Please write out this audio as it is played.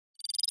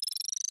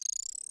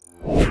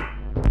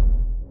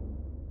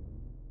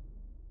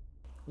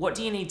What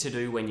do you need to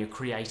do when you're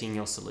creating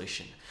your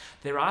solution?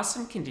 There are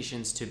some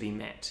conditions to be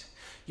met.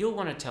 You'll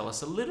want to tell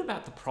us a little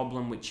about the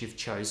problem which you've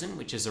chosen,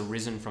 which has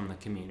arisen from the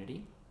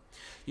community.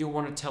 You'll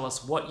want to tell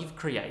us what you've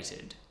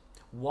created,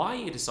 why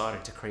you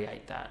decided to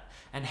create that,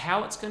 and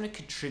how it's going to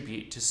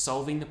contribute to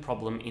solving the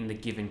problem in the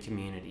given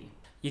community.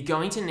 You're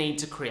going to need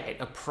to create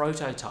a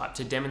prototype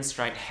to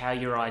demonstrate how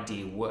your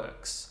idea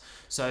works.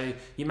 So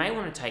you may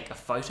want to take a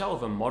photo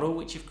of a model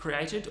which you've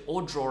created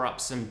or draw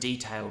up some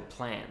detailed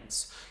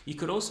plans. You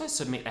could also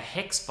submit a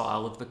hex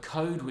file of the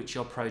code which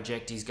your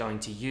project is going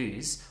to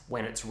use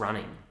when it's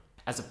running.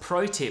 As a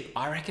pro tip,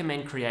 I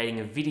recommend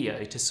creating a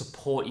video to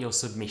support your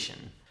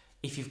submission.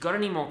 If you've got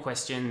any more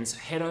questions,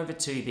 head over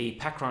to the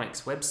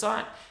Pakronics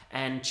website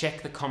and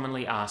check the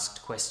commonly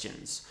asked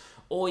questions.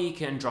 Or you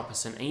can drop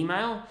us an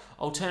email.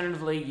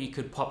 Alternatively, you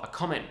could pop a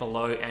comment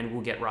below and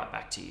we'll get right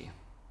back to you.